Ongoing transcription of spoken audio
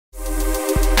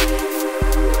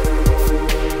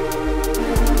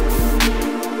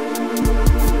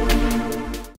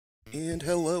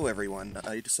everyone.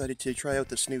 I decided to try out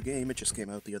this new game. It just came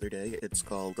out the other day. It's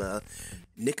called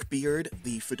Nick Beard,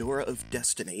 the Fedora of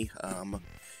Destiny.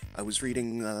 I was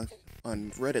reading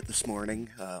on Reddit this morning,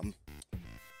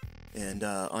 and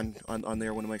on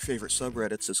there, one of my favorite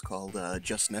subreddits is called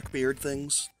Just Neckbeard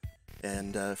Things,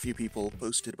 and a few people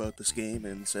posted about this game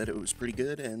and said it was pretty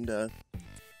good and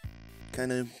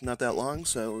kind of not that long,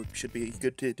 so it should be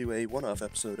good to do a one-off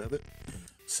episode of it.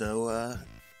 So,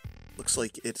 looks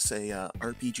like it's a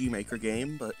RPG Maker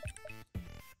game, but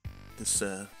this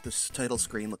title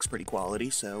screen looks pretty quality,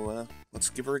 so let's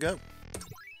give her a go.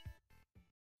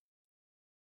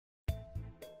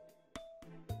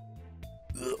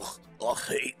 Ugh, I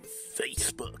hate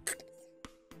Facebook.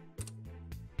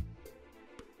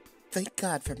 Thank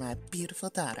God for my beautiful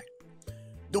daughter.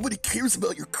 Nobody cares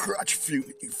about your crotch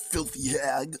food, you filthy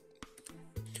hag.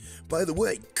 By the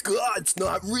way, God's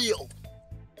not real.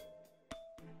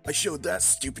 I showed that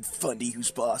stupid fundy who's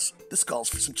boss. This calls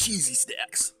for some cheesy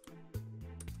snacks.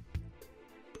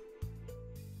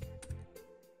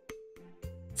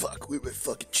 Fuck, we were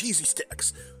fucking cheesy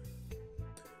stacks.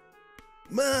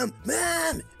 Mom!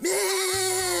 Mom!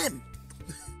 Mom!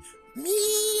 Mom!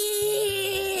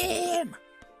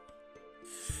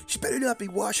 She better not be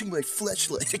washing my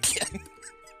fleshlight again.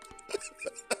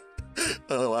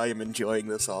 Oh, I am enjoying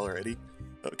this already.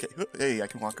 Okay, hey, I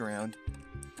can walk around.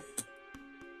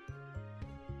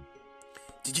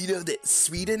 Did you know that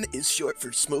Sweden is short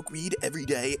for smoke weed every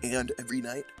day and every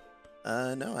night?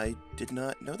 No, I did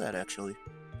not know that, actually.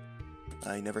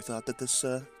 I never thought that this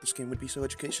game would be so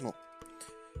educational.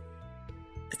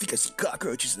 I think I see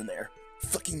cockroaches in there.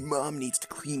 Fucking mom needs to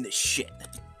clean this shit.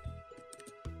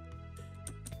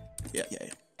 Yeah.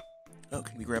 Oh,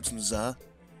 can we grab some za?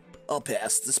 I'll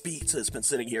pass. This pizza has been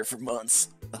sitting here for months.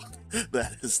 Oh,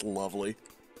 that is lovely.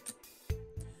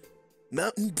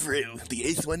 Mountain Brew, the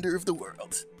 8th wonder of the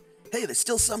world. Hey, there's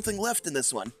still something left in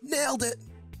this one. Nailed it!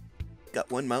 Got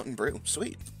one Mountain Brew.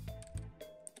 Sweet.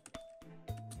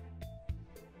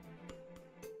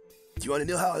 Do you want to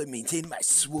know how I maintain my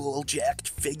swole jacked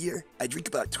figure? I drink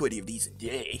about 20 of these a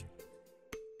day.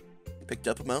 Picked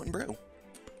up a Mountain Brew.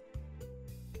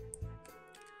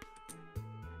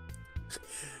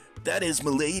 That is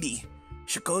Milady,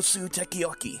 Shikosu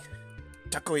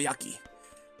Takoyaki.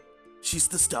 She's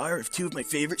the star of 2 of my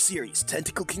favorite series,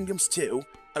 Tentacle Kingdoms 2.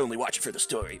 I only watch it for the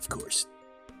story, of course.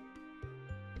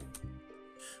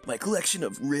 My collection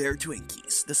of rare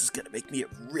Twinkies. This is gonna make me a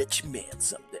rich man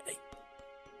someday.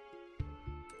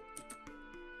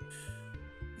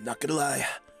 Not gonna lie,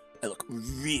 I look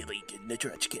really good in a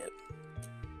trench coat.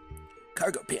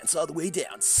 Cargo pants all the way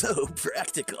down, so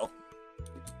practical.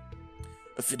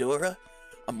 A fedora,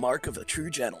 a mark of a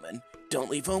true gentleman. Don't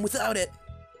leave home without it.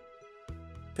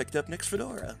 Picked up Nick's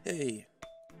fedora. Hey.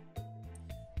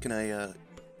 Can I,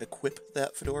 equip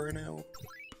that fedora now?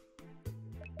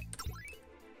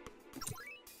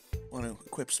 Want to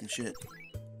equip some shit.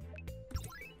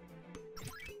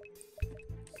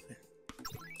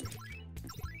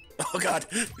 Oh god!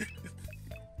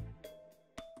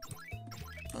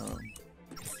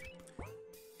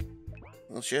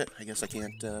 Well shit, I guess I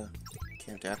can't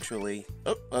actually...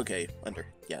 Oh, okay, under.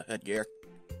 Yeah, headgear.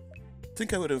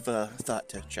 Think I would have thought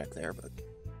to check there, but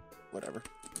whatever.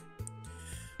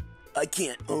 I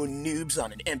can't own noobs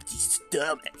on an empty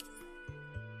stomach.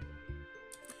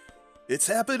 It's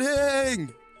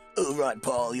happening! Oh, Ron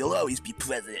Paul, you'll always be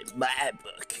president in my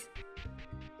book.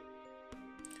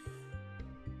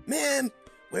 Ma'am,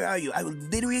 where are you? I will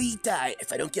literally die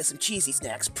if I don't get some cheesy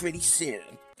snacks pretty soon.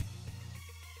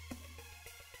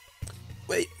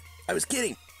 Wait, I was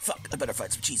kidding. Fuck, I better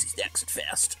find some cheesy snacks and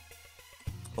fast.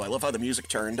 Oh, I love how the music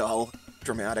turned all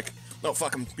dramatic. Oh,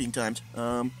 fuck, I'm being timed.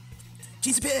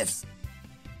 Cheesy Piffs!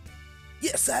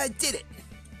 Yes, I did it!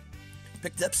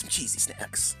 Picked up some cheesy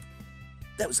snacks.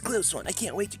 That was a close one. I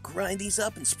can't wait to grind these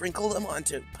up and sprinkle them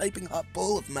onto a piping hot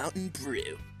bowl of Mountain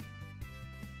Brew.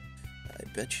 I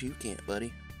bet you can't,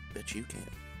 buddy. Bet you can't.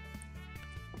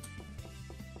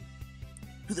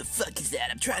 Who the fuck is that?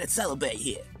 I'm trying to celebrate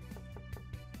here.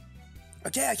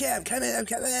 Okay, I'm coming.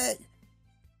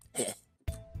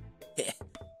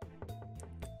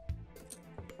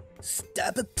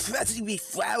 Stop oppressing me,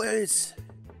 flowers!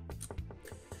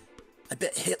 I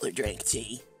bet Hitler drank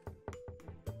tea.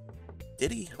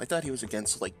 Did he? I thought he was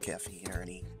against, like, caffeine or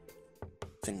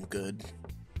anything good.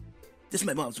 This is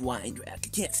my mom's wine rack. I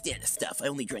can't stand this stuff. I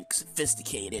only drink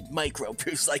sophisticated micro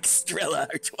brews like Strella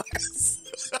or Twice.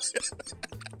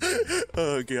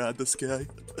 Oh god, this guy.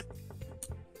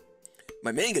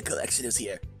 My manga collection is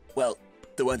here. Well,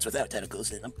 the ones without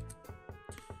tentacles in them.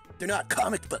 They're not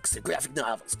comic books, they're graphic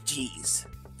novels. Jeez.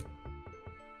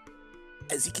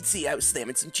 As you can see, I was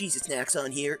slamming some cheesy snacks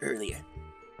on here earlier.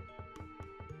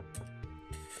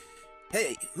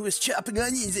 Hey, who is chopping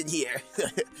onions in here?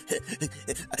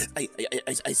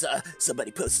 I saw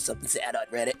somebody posted something sad on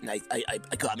Reddit, and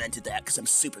I commented that because I'm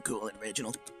super cool and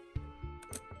original.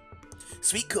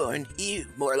 Sweet corn? Ew,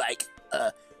 more like,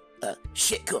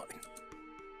 shit corn.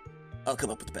 I'll come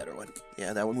up with a better one.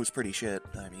 Yeah, that one was pretty shit.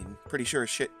 I mean, pretty sure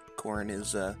shit corn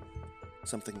is,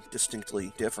 something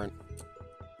distinctly different.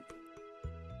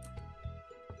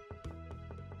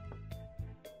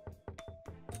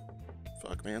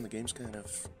 Fuck, man, the game's kind of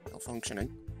malfunctioning.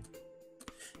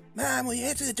 Mom, will you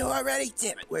answer the door already?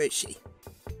 Damn it, where is she?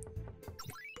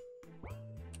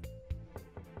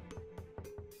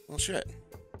 Well, shit.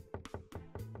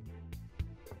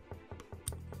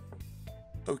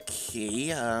 Okay,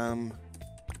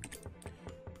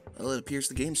 well, it appears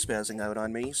the game's spazzing out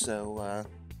on me, so,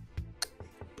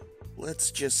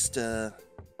 let's just,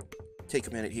 take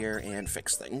a minute here and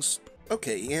fix things.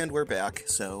 Okay, and we're back,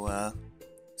 so,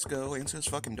 let's go answer this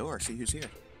fucking door, see who's here.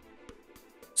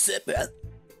 Sit, Beth.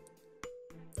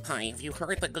 Hi, have you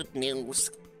heard the good news?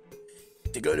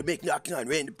 To go to make knocking on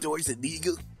random doors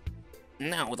illegal?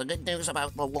 No, the good news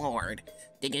about the Lord.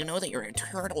 Did you know that your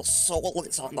eternal soul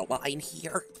is on the line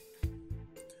here?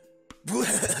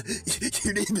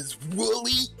 Your name is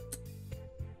Wooly?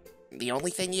 The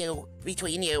only thing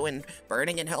between you and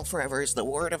burning in hell forever is the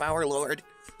word of our Lord.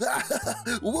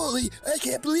 Wooly, I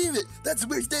can't believe it. That's the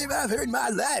worst name I've heard in my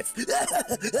life.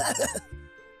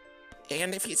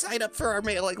 And if you sign up for our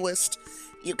mailing list,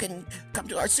 you can come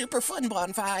to our super fun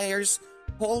bonfires,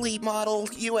 Holy Model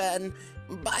UN,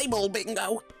 Bible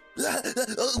Bingo.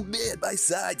 Oh man, my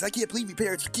sides. I can't believe your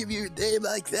parents would give you a name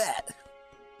like that.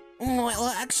 Well,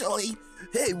 actually...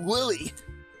 Hey, Wooly.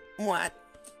 What?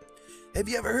 Have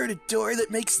you ever heard a door that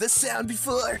makes this sound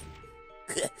before?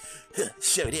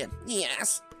 Showed him.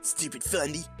 Yes. Stupid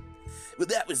fundy. Well,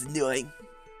 that was annoying.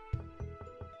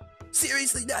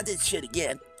 Seriously, not this shit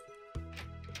again.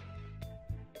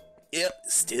 Yep,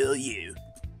 still you.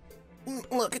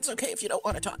 Look, it's okay if you don't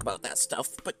want to talk about that stuff,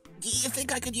 but do you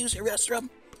think I could use your restroom?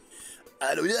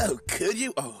 I don't know, could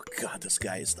you? Oh god, this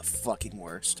guy is the fucking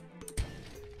worst.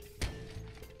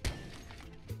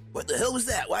 What the hell was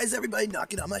that? Why is everybody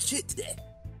knocking on my shit today?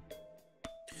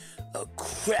 Oh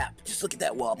crap, just look at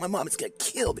that wall. My mom is gonna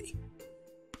kill me.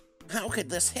 How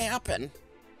could this happen?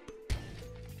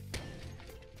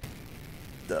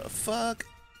 The fuck?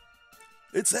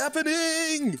 It's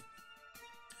happening!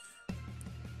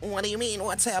 What do you mean,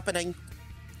 what's happening?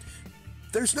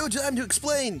 There's no time to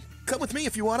explain. Come with me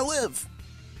if you want to live.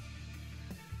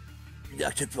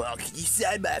 Dr. Paul, can you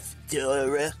sign my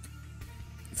fedora?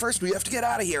 First, we have to get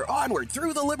out of here. Onward,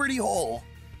 through the Liberty Hole.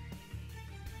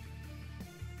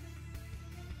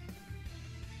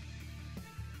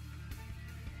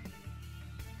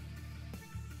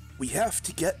 We have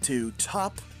to get to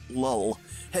Top Lull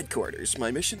headquarters. My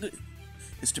mission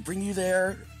is to bring you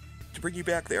there, to bring you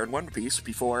back there in one piece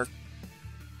before...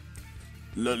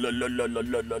 La la la la la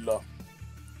la la la.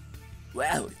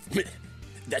 Wow,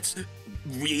 that's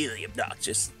really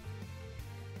obnoxious.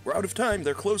 We're out of time,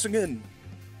 they're closing in.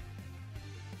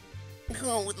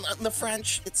 Oh, the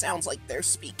French, it sounds like they're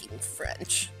speaking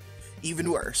French. Even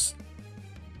worse.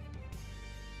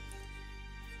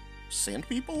 Sand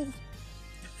people?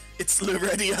 It's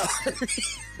Loretti Army.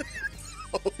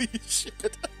 Holy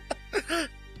shit.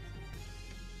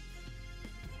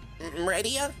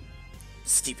 Redia?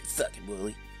 Stupid fucking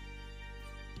Wooly.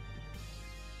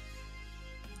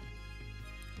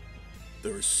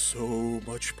 There's so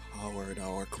much power in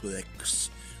our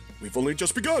clicks. We've only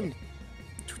just begun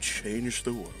to change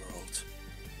the world.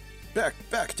 Back,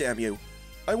 damn you.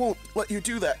 I won't let you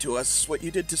do that to us, what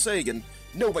you did to Sagan.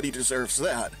 Nobody deserves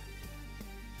that.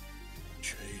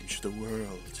 Change the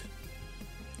world.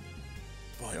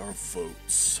 By our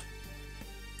votes.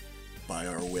 By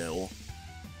our will.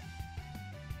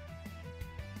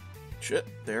 Shit,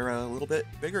 they're a little bit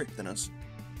bigger than us.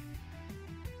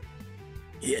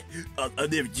 Yeah, I'll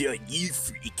never join you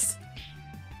freaks.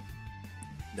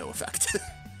 No effect.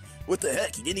 What the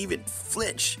heck, he didn't even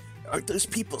flinch. Aren't those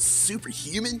people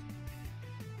superhuman?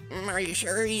 Are you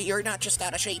sure you're not just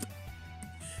out of shape?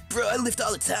 Bro, I lift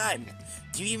all the time.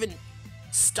 Do you even...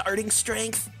 starting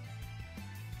strength?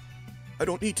 I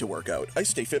don't need to work out. I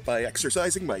stay fit by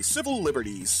exercising my civil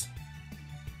liberties.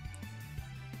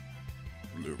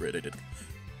 Loretti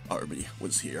Army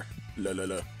was here. La la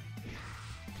la.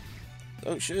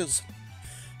 Oh, shiz.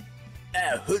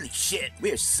 Oh, holy shit,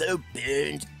 we're so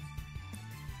burned.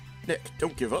 Nick,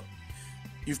 don't give up.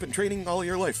 You've been training all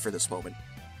your life for this moment.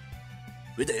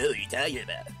 What the hell are you talking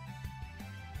about?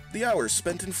 The hours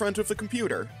spent in front of the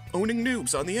computer, owning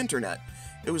noobs on the internet.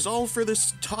 It was all for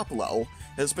this top lol,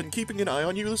 has been keeping an eye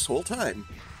on you this whole time.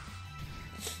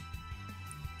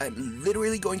 I'm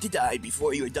literally going to die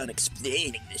before you are done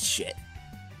explaining this shit.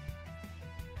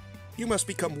 You must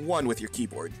become one with your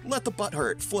keyboard. Let the butt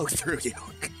hurt flow through you.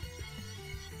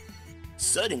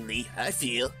 Suddenly, I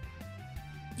feel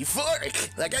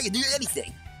euphoric, like I can do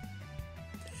anything.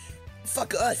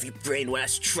 Fuck off, you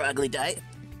brainwashed troglodyte.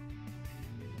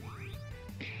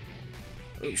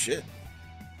 Oh shit.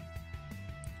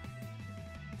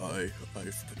 I've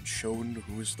been shown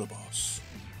who is the boss.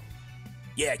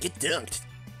 Yeah, get dunked.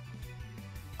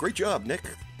 Great job, Nick.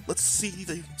 Let's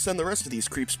send the rest of these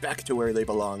creeps back to where they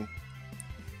belong.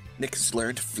 Nick has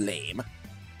learned flame.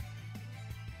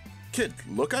 Kid,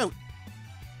 look out!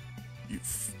 You've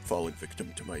fallen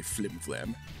victim to my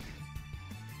flim-flam.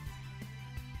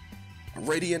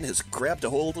 Radian has grabbed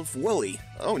a hold of Wooly.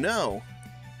 Oh no!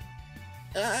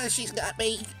 She's got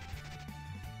me.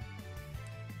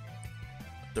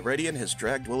 The Radian has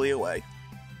dragged Wooly away.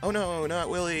 Oh no, not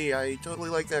Wooly. I totally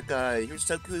like that guy. He was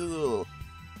so cool.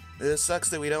 It sucks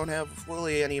that we don't have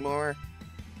Wooly anymore.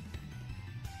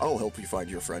 I'll help you find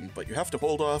your friend, but you have to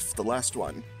hold off the last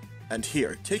one. And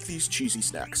here, take these cheesy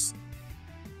snacks.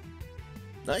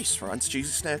 Nice, Ron's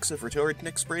cheesy snacks have restored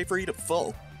Nick's bravery to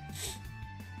full.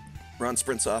 Ron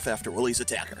sprints off after Wooly's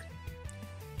attacker.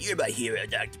 You're my hero,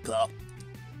 Dr. Paul.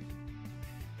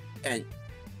 And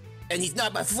he's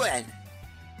not my friend.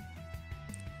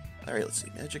 Alright, let's see.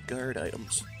 Magic guard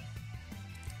items.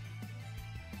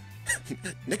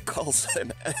 Nick calls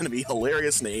an enemy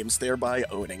hilarious names, thereby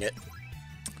owning it.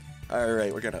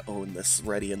 Alright, we're gonna own this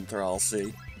Radian Thrall,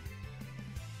 see?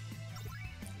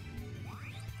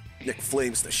 Nick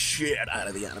flames the shit out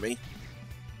of the enemy.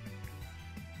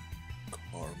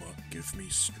 Karma, give me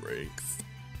strength.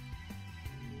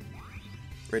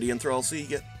 Radian Thrall, see?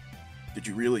 Did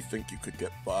you really think you could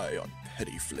get by on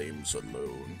petty flames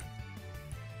alone?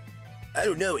 I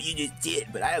don't know what you just did,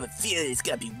 but I have a feeling it's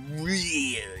gonna be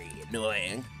really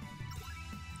annoying.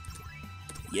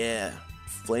 Yeah,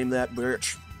 flame that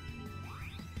birch.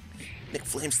 Nick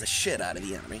flames the shit out of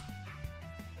the enemy.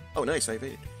 Oh, nice, I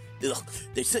evaded. Ugh,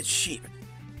 they're such sheep.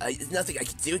 There's nothing I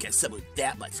can do against someone with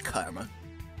that much karma.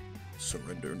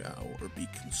 Surrender now or be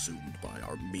consumed by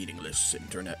our meaningless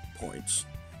internet points.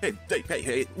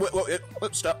 Hey, whoa,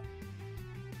 stop.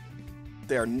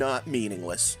 They are not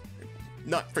meaningless.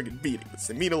 Not friggin' meaningless.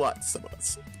 They mean a lot to some of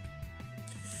us.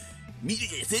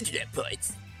 Meaningless internet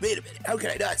points? Wait a minute, how can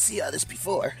I not see all this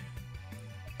before?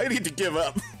 I need to give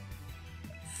up.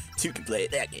 Two can play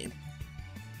at that game.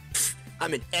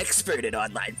 I'm an expert at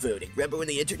online voting. Remember when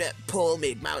the internet poll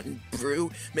made Mountain Brew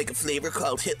make a flavor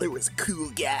called Hitler was a cool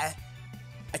guy?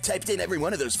 I typed in every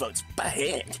one of those votes by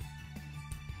hand.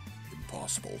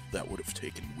 Impossible. That would have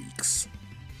taken weeks.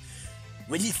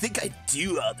 What do you think I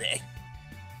do all day?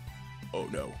 Oh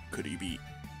no, could he be?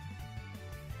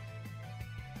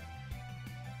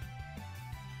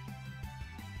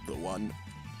 The one?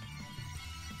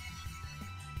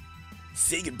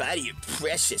 Say goodbye to your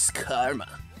precious karma.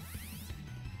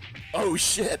 Oh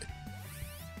shit!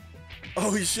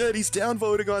 Oh shit, he's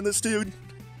downvoting on this dude!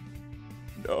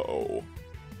 No.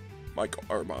 My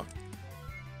karma.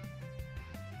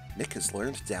 Nick has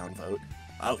learned to downvote.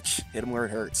 Ouch, hit him where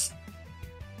it hurts.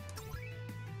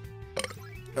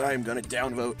 I'm gonna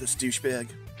downvote this douchebag.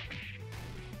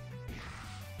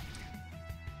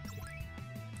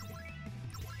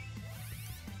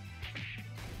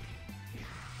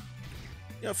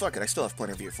 Yeah, fuck it, I still have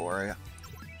point of view for you.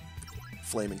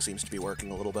 Flaming seems to be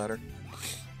working a little better.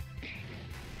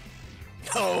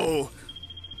 Oh!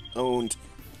 Owned.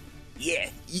 Yeah,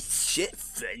 eat shit,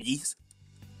 friendies.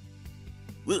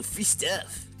 Woo, free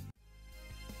stuff.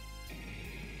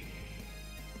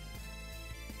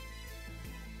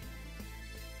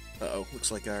 Uh-oh,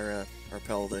 looks like our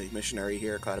pal, the missionary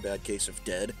here, caught a bad case of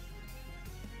dead.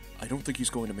 I don't think he's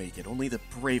going to make it. Only the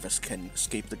bravest can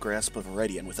escape the grasp of a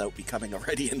Redian without becoming a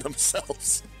Redian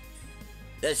themselves.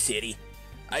 That's shitty.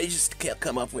 I just can't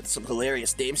come up with some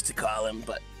hilarious names to call him,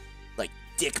 but like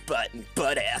Dick Butt and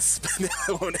Butt Ass.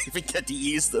 I won't even get to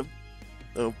use them.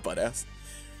 Oh, Butt Ass.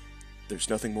 There's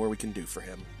nothing more we can do for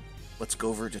him. Let's go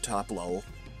over to Top Lull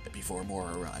before more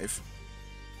arrive.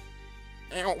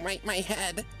 Ow, my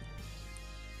head.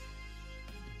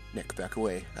 Nick, back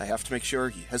away. I have to make sure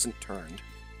he hasn't turned.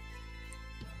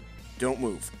 Don't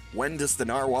move. When does the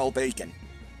narwhal bacon?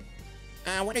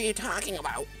 What are you talking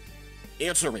about?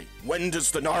 Answer me. When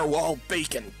does the narwhal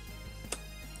bacon?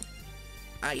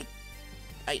 I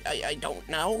don't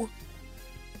know.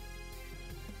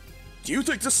 Do you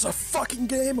think this is a fucking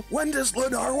game? When does the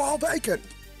narwhal bacon?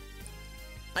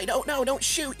 I don't know, don't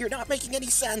shoot, you're not making any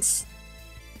sense.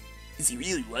 Is he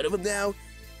really one of them now?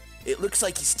 It looks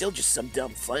like he's still just some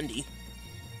dumb fundy.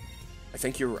 I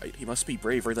think you're right. He must be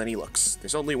braver than he looks.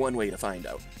 There's only one way to find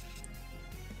out.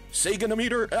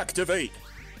 Saganometer activate!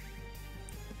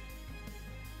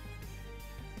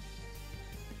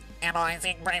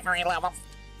 Analyzing bravery level.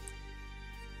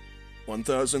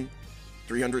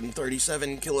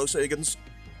 1,337 kiloseconds.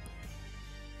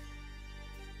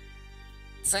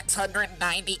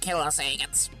 690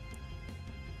 kiloseconds.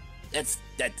 That's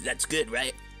good,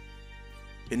 right?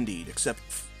 Indeed, except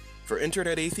for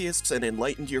internet atheists and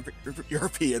enlightened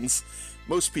Europeans,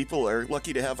 most people are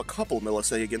lucky to have a couple of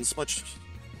milliseconds, much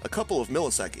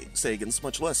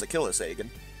less a kilosecond.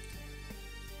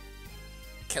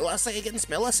 Kiloseconds,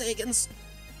 milliseconds?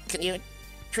 Can you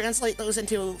translate those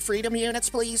into freedom units,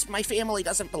 please? My family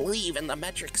doesn't believe in the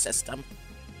metric system.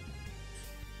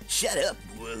 Shut up,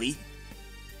 Wooly.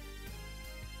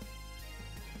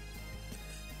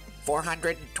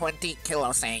 420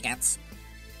 kiloseconds.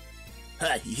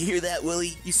 Huh, you hear that,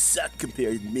 Wooly? You suck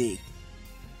compared to me.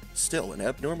 Still, an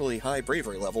abnormally high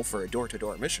bravery level for a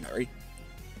door-to-door missionary.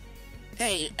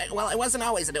 Hey, well, I wasn't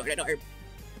always a door-to-door.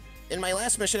 In my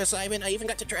last mission assignment, I even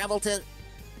got to travel to...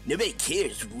 Nobody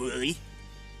cares, Wooly.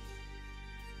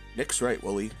 Nick's right,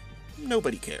 Wooly.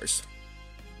 Nobody cares.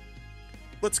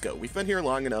 Let's go. We've been here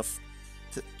long enough.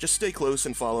 Just stay close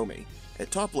and follow me.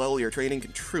 At top level, your training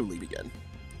can truly begin.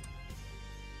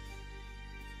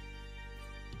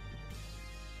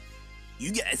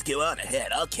 You guys go on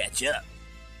ahead, I'll catch up.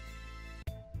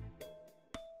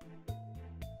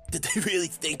 Did they really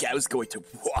think I was going to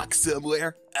walk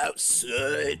somewhere?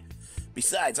 Outside?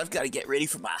 Besides, I've got to get ready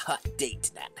for my hot date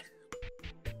tonight.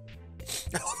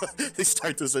 They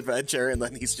start this adventure, and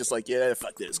then he's just like, yeah,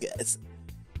 fuck those guys.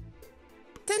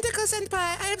 Tentacle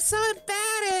Senpai, I am so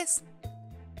embarrassed!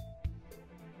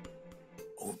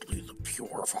 Only the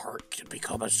pure of heart can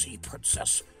become a sea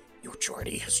princess. Your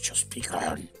journey has just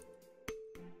begun.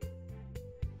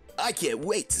 I can't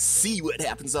wait to see what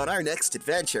happens on our next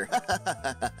adventure.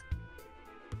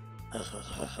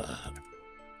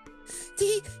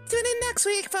 Tune in next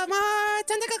week for more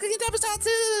Tentacle Kingdom Episode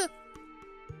 2!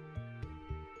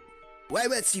 Why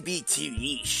must you be too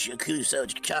niche,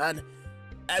 Shakuso-chan?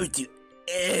 I would do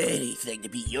anything to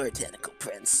be your tentacle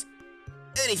prince.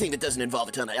 Anything that doesn't involve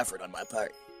a ton of effort on my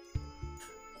part.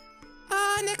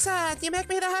 Oh, Nixon, you make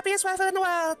me the happiest wife in the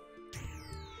world!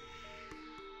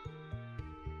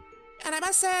 And I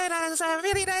must say, that is a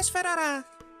really nice fedora.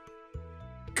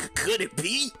 Could it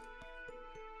be?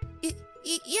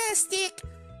 Yes, Dick.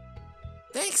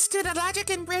 Thanks to the logic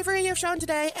and bravery you've shown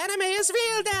today, anime is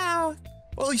real now.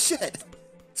 Holy shit!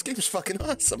 This game is fucking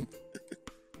awesome.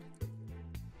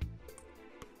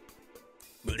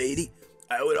 Milady,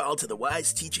 I owe it all to the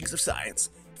wise teachings of science.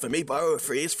 If I may borrow a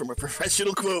phrase from a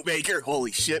professional quote maker,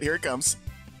 Holy shit, here it comes.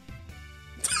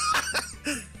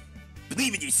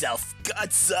 believe in yourself.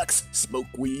 God sucks. Smoke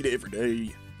weed every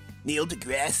day. Neil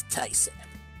deGrasse Tyson.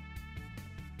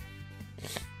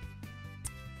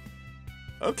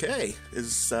 Okay,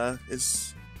 is that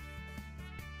it?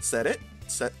 Is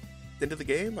that the end of the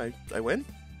game? I win?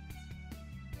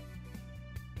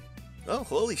 Oh,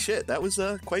 holy shit, that was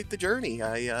quite the journey.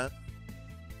 I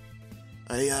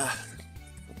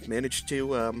managed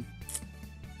to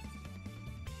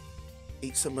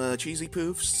eat some cheesy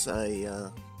poofs.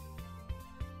 I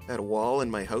had a wall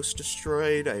in my house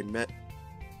destroyed. I met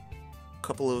a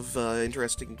couple of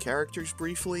interesting characters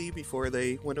briefly before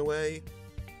they went away.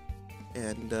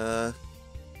 And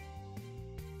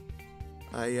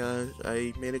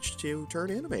I managed to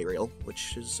turn anime real,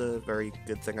 which is a very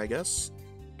good thing, I guess.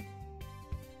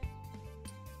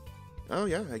 Oh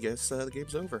yeah, I guess the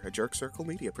game's over. A Jerk Circle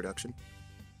media production.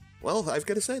 Well, I've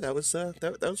got to say that was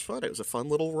that was fun. It was a fun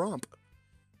little romp.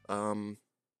 I'm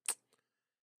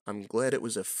glad it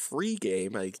was a free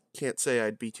game. I can't say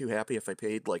I'd be too happy if I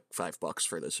paid like $5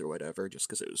 for this or whatever, just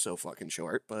because it was so fucking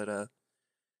short. But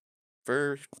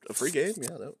for a free game,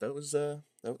 yeah, that was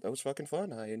fucking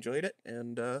fun. I enjoyed it,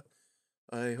 and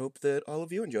I hope that all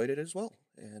of you enjoyed it as well.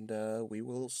 And we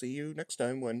will see you next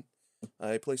time when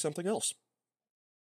I play something else.